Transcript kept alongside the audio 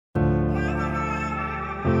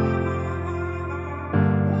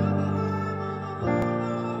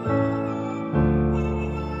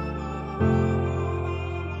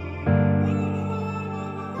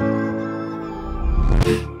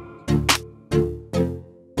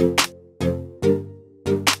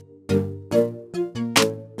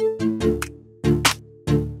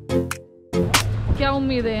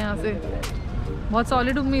से। बहुत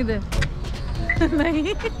सॉलिड उम्मीद है।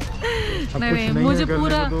 नहीं नहीं, मुझे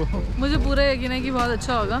पूरा यकीन है कि बहुत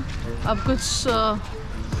अच्छा होगा। अब कुछ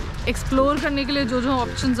एक्सप्लोर करने के लिए जो जो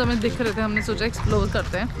ऑप्शंस हमें दिख रहे थे, हमने सोचा एक्सप्लोर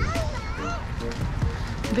करते हैं,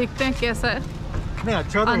 देखते हैं कैसा है। नहीं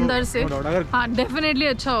अच्छा तो अंदर से हाँ डेफिनेटली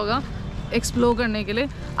अच्छा होगा एक्सप्लोर करने के लिए।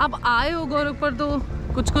 अब आए हो गोरखपुर तो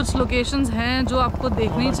कुछ कुछ लोकेशंस हैं जो आपको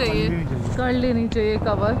देखनी चाहिए, कर लेनी चाहिए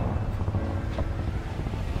कवर।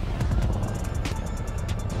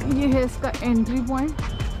 ये है इसका एंट्री पॉइंट।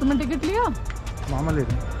 तुमने टिकट लिया? मामा ले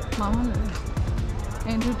रहे। मामा ले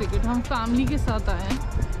रहे एंट्री टिकट। हम फैमिली के साथ आए हैं,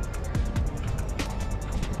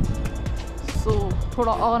 सो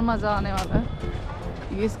थोड़ा और मज़ा आने वाला है।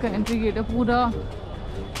 ये इसका एंट्री गेट है, पूरा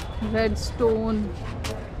रेड स्टोन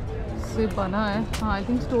से बना है। हाँ आई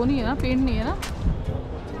थिंक स्टोन ही है ना, पेंट नहीं है ना।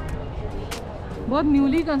 बहुत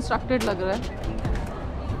न्यूली कंस्ट्रक्टेड लग रहा है।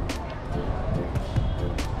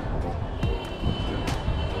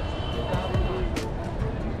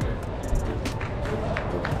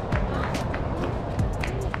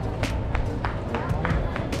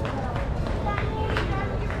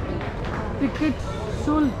 टिकट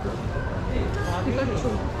शुल्क, टिकट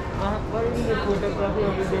शुल्क।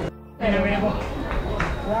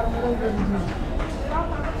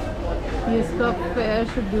 ये इसका फेयर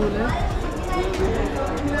शेड्यूल है।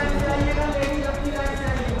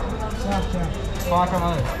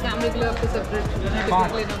 कैमरे के लिए आपको सेपरेट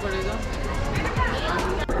टिकट लेना पड़ेगा।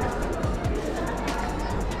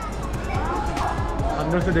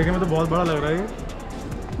 अंदर से देखने में तो बहुत बड़ा लग रहा है ये।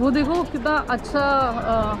 वो देखो कितना अच्छा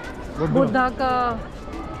बुद्धा का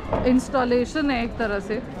इंस्टॉलेशन है एक तरह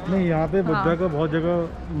से। नहीं यहाँ पे बुद्धा का बहुत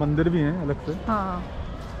जगह मंदिर भी है अलग से। हाँ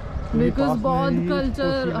बिकॉज बौद्ध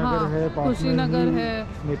कल्चर, हाँ कुशीनगर है,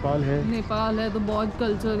 नेपाल है तो बौद्ध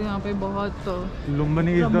कल्चर यहाँ पे बहुत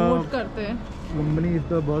प्रमोट करते हैं। Lumbini is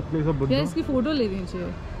the birth place of Buddha. इसकी फोटो लेनी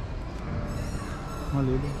चाहिए। हाँ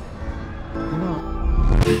ले लो।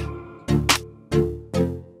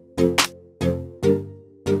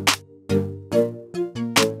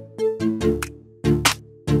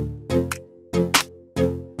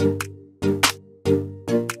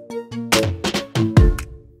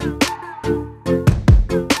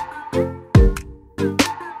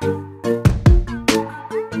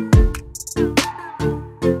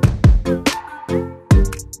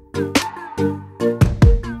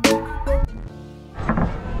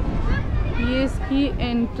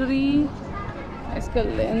 एंट्री, इसका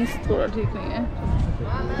लेंस थोड़ा ठीक नहीं है।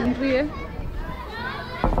 एंट्री है,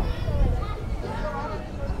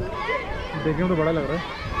 देखने में तो बड़ा लग रहा है।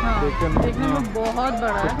 हाँ देखने में बहुत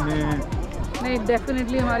बड़ा है। नहीं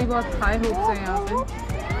डेफिनेटली हमारी बहुत हाई होप्स हैं यहाँ पे।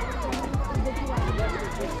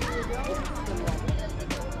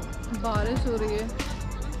 बारिश हो रही है।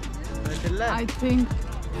 आई थिंक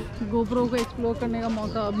गोप्रो को एक्सप्लोर करने का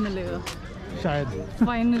मौका अब मिलेगा शायद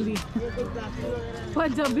फाइनली। पर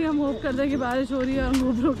जब भी हम होप करते हैं कि बारिश हो रही है और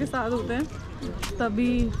गोप्रो के साथ होते हैं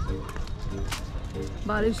तभी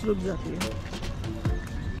बारिश रुक जाती है।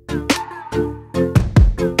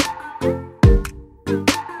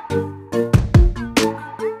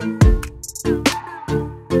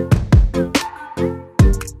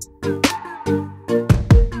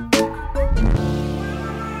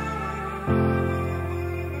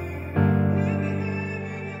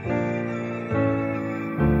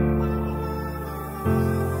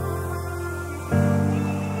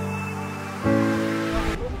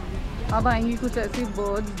 अब आएंगी कुछ ऐसी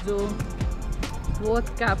बर्ड्स जो बहुत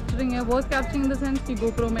कैप्चरिंग है, बहुत कैप्चरिंग इन द सेंस कि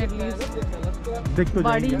गोप्रो में एटलीस्ट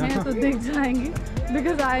बड़ी है तो दिख जाएंगी।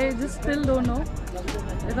 Because I just still don't know,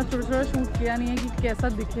 इतना छोटा छोटा शूट किया नहीं है कि कैसा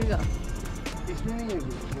दिखेगा।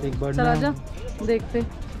 चला जा देखते।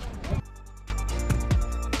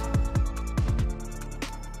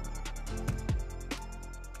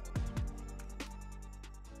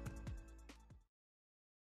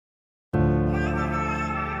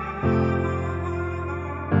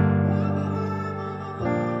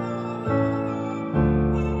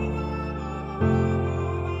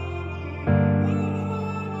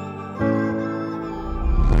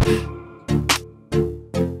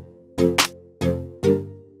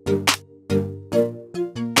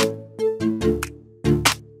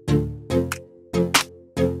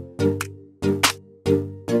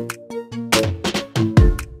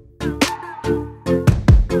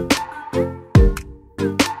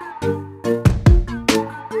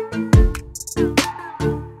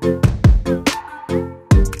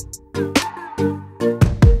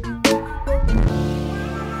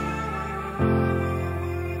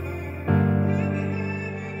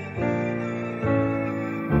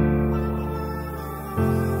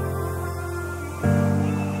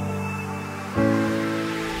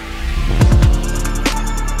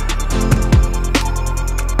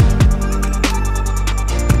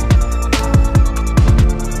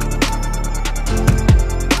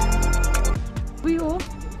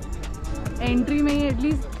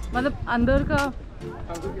 मतलब अंदर का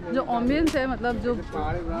जो एम्बियंस है, मतलब जो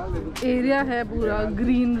एरिया है पूरा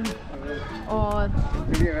ग्रीन और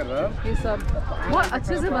ये सब बहुत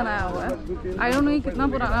अच्छे से बनाया हुआ है। आई डोंट नो कितना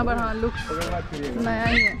पुराना, बट हाँ लुक्स नया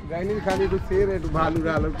ही है।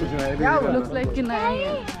 लुक्स लाइक कि नया ही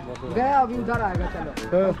है। गया अभी उधर आएगा।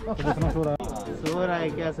 चलो सो रहा है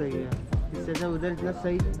क्या? सही है, इससे तो उधर इतना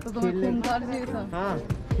सही तो खेलने, हाँ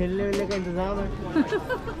खेलने वेलने का इंतजाम है।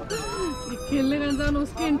 खेलने का इंसान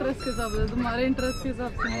उसके इंटरेस्ट के हिसाब से, तुम्हारे इंटरेस्ट के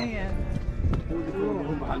हिसाब से नहीं है।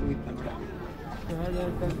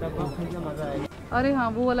 मजा आएगा। अरे हाँ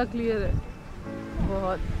वो वाला क्लियर है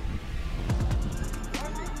बहुत।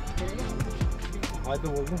 हाय तो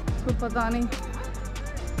बोल दो। तो पता नहीं,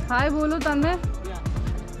 हाय बोलो तन्मय।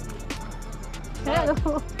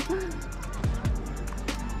 हेलो।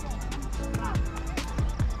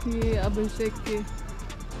 ये अभिषेक के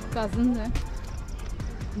कज़न्स हैं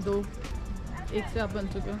दो, एक से आप बन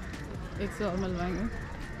चुके हो, एक से और मिलवाएंगे,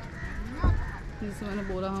 जिससे मैंने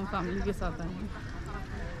बोला हम फैमिली के साथ आएंगे।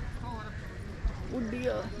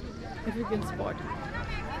 If you can spot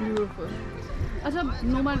beautiful. अच्छा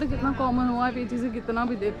नो मैटर कितना कॉमन हुआ है, ये चीज़ें कितना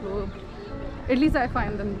भी देख लो, at least I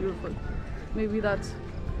find them beautiful. May be that's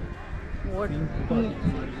what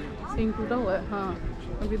scene टूटा हुआ है। हाँ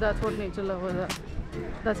may be that's what nature lovers are,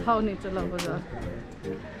 that's how nature lovers are.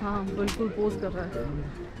 हाँ बिल्कुल पोस्ट कर रहा है,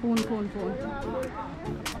 फोन फोन फोन।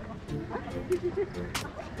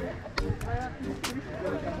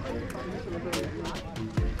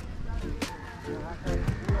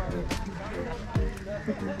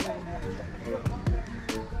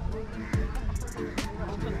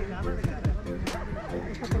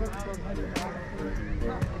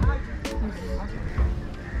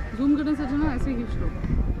 जूम करने से ना ऐसे ही खींच लो।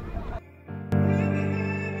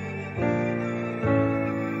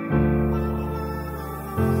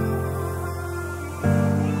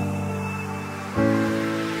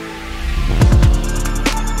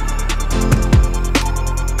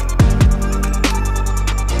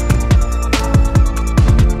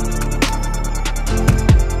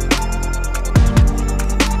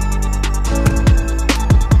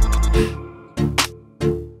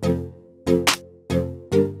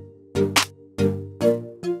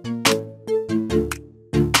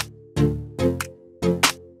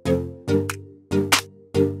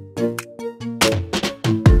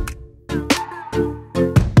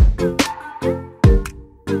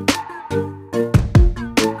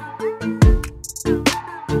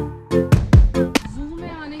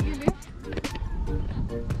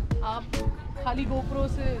 खाली GoPro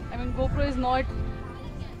से, I mean GoPro is not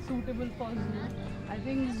suitable for zoo. I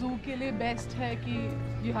think zoo के लिए बेस्ट है कि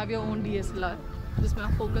you have your own DSLR जिसमें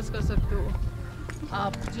आप फोकस कर सकते हो,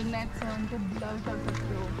 आप जो नेट्स हैं उनको ब्लर कर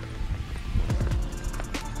सकते हो,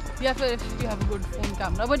 या फिर if you have a good phone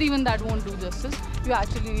camera, but even that won't do justice. You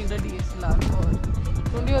actually need a DSLR for,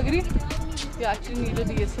 don't you agree? You actually need a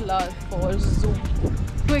DSLR for zoo,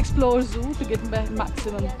 to explore zoo, to get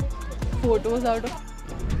maximum photos out of.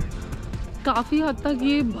 काफ़ी हद तक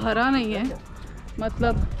ये भरा नहीं है,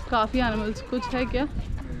 मतलब काफ़ी animals कुछ है क्या,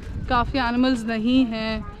 काफ़ी एनिमल्स नहीं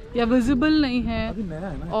हैं या विजिबल नहीं है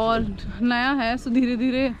और नया है, सो धीरे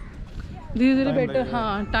धीरे बेटर,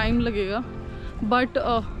 हाँ टाइम लगेगा, बट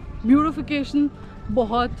ब्यूटिफिकेशन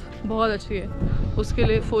बहुत बहुत अच्छी है, उसके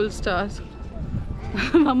लिए फुल स्टार्स।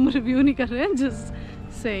 हम रिव्यू नहीं कर रहे हैं, जस्ट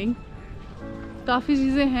सेइंग काफ़ी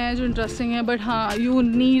चीज़ें हैं जो इंटरेस्टिंग हैं, बट हाँ you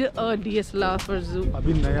need a DSLR for जू।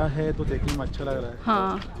 अभी नया है तो देखने में अच्छा लग रहा है।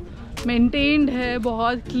 हाँ मेंटेन्ड है,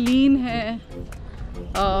 बहुत क्लीन है,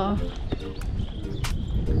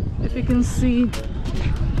 इफ यू कैन सी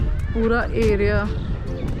पूरा एरिया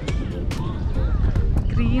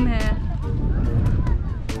ग्रीन है।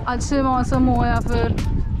 अच्छे मौसम हो या फिर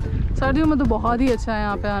सर्दियों में तो बहुत ही अच्छा है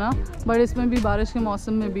यहाँ पे आना, बट इसमें भी बारिश के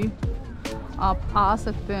मौसम में भी आप आ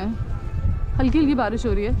सकते हैं। हल्की हल्की बारिश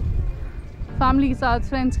हो रही है, फैमिली के साथ,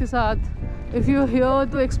 फ्रेंड्स के साथ, इफ़ यू हियर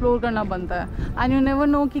तो एक्सप्लोर करना बनता है, एंड यू नेवर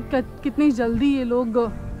नो कि कितनी जल्दी ये लोग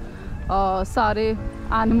सारे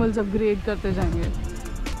एनिमल्स अपग्रेड करते जाएंगे।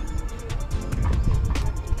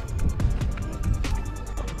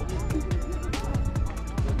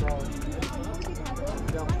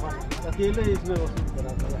 अकेले इसमें वसूल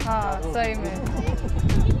करा था। हाँ सही में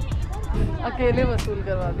अकेले वसूल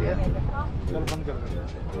करवा दिया। चल बंद कर दे।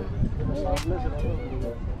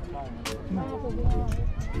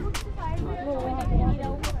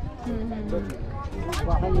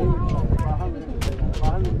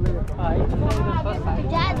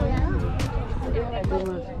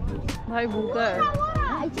 भाई भूखा है।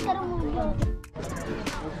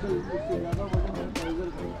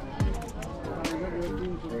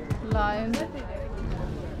 लायन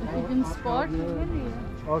यू कैन स्पॉट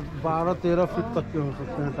और 12-13 फीट तक के हो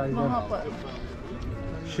सकते हैं टाइगर। वहाँ पर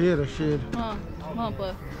शेर है शेर। हाँ वहाँ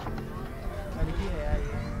पर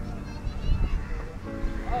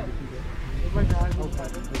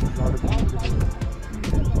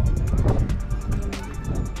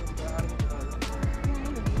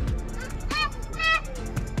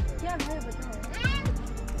क्या है बताओ।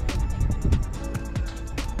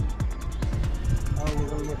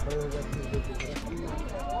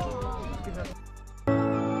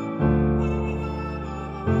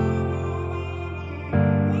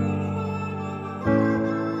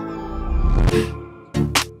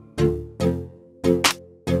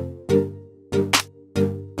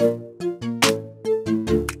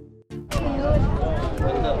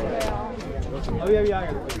 अभी आ गया।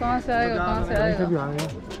 कहाँ से आएगा कहाँ से आएगा भी आएगा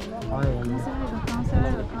कहाँ से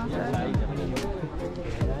आएगा कहाँ से आएगा।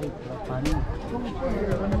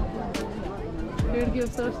 पेड़ की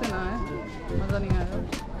उस तरफ से ना आए मज़ा नहीं आएगा।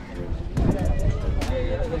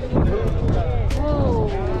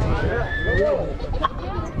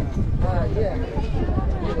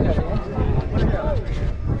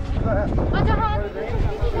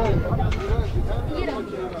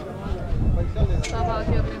 सब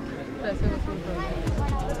आके अपने पैसे वसूल कर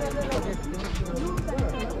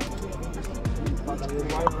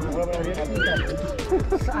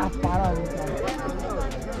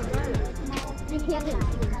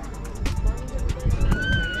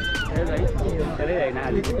चले जाइए ना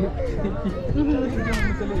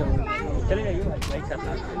चले जाइए भाई साथ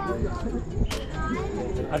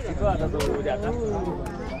हर चीज को आता तो हो जाता।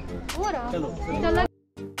 चलो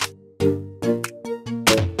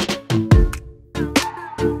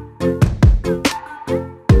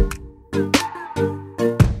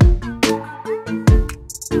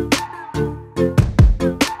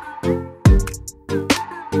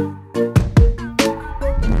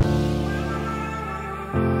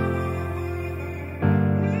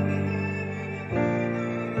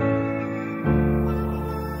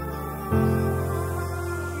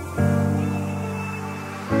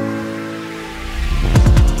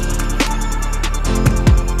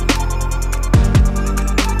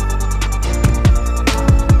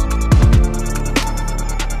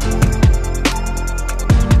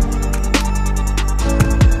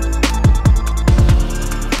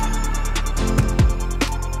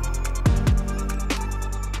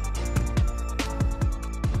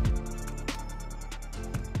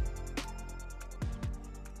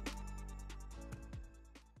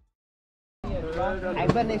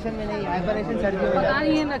हाइबरनेशन में नहीं, हाइबरनेशन सर्दियों में पता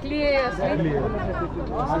नहीं है नकली है या असली।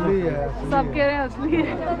 सब कह रहे हैं असली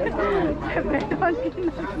है। पेट्रोल की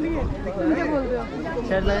नकली है तुम क्या बोल रहे हो।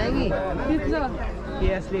 शर्ट लगाएंगी कितना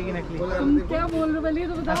ये असली की नकली? तुम क्या बोल रहे हो पहले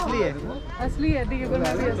तो बताओ। असली है। असली है ठीक है फिर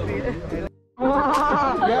मैं भी असली है।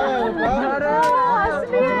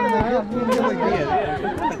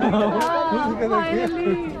 इसमें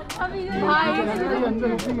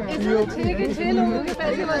 6 के 6 लोगों के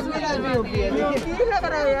पैसे वसूल करवा दिए।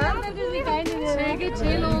 6 के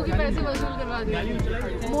 6 लोगों के पैसे वसूल करवा दिए।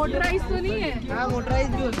 मोटराइज तो नहीं है। हाँ मोटराइज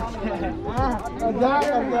भी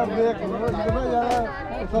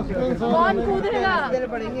कौन कूदेगा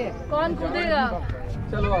पड़ेंगे। कौन कूदेगा।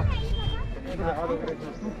 चलो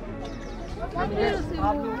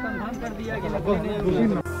कर दिया कि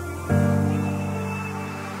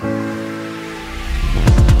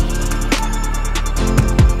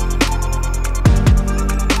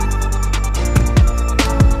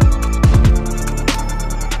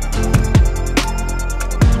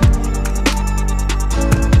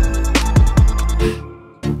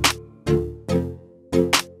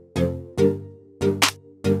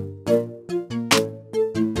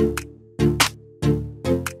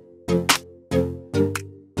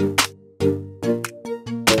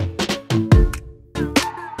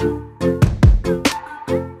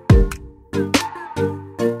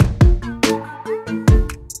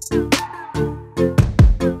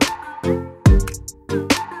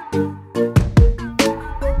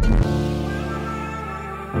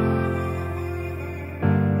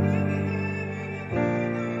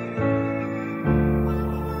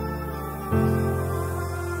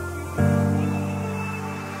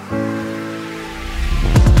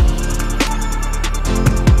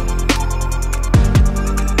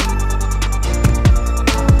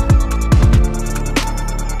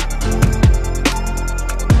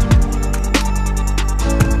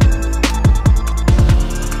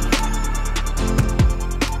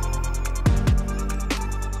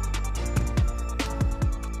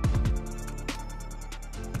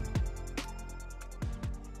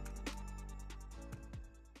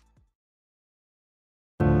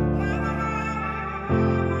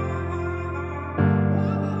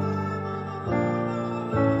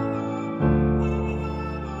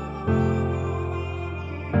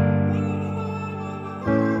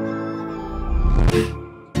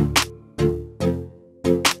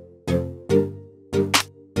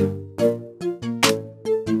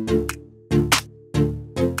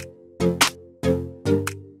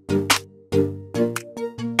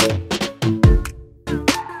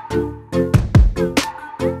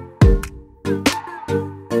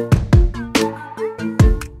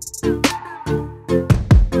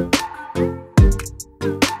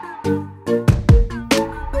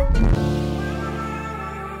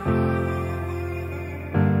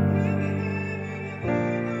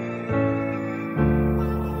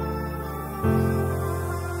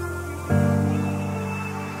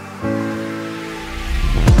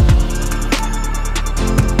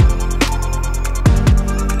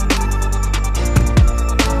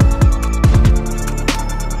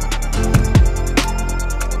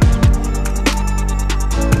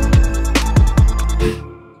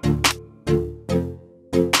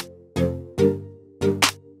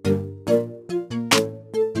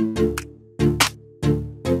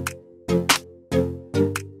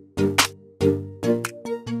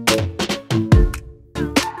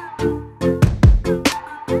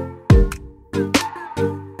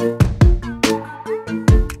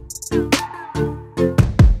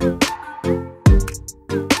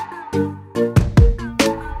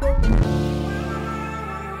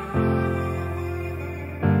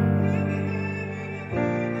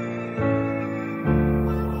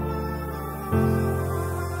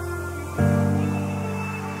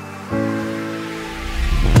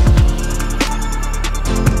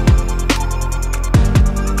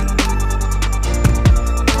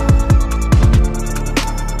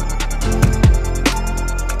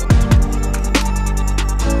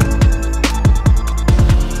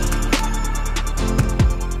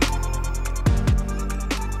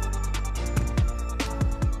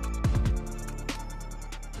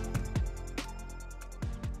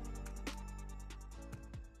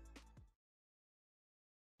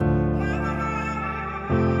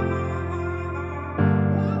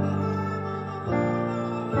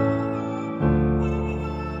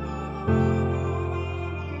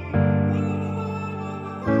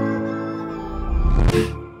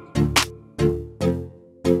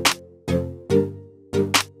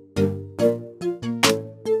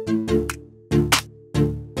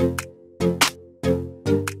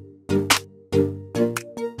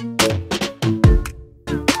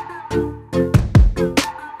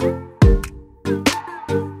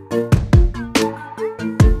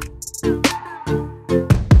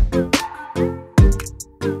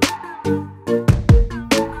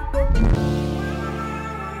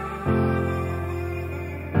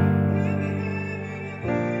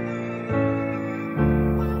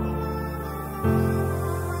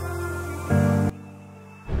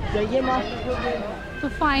जाइए माँ। तो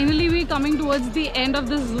finally we coming towards the end of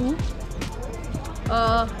the zoo.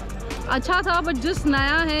 अच्छा था बट जस्ट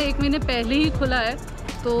नया है, 1 महीने पहले ही खुला है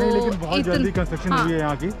तो नहीं, लेकिन बहुत जल्दी कंस्ट्रक्शन हुई है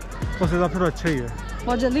यहाँ की, तो उस हिसाब से तो अच्छा ही है।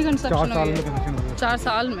 बहुत जल्दी कंस्ट्रक्शन 4 साल में कंस्ट्रक्शन हुआ है। 4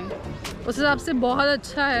 साल में उस हिसाब से बहुत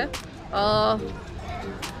अच्छा है।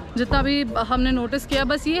 जितना भी हमने नोटिस किया,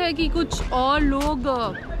 बस ये है कि कुछ और लोग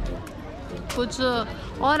कुछ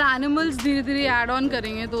और एनिमल्स धीरे धीरे ऐड ऑन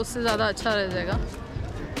करेंगे तो उससे ज़्यादा अच्छा रह जाएगा।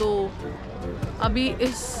 तो अभी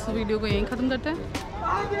इस वीडियो को यहीं ख़त्म करते हैं।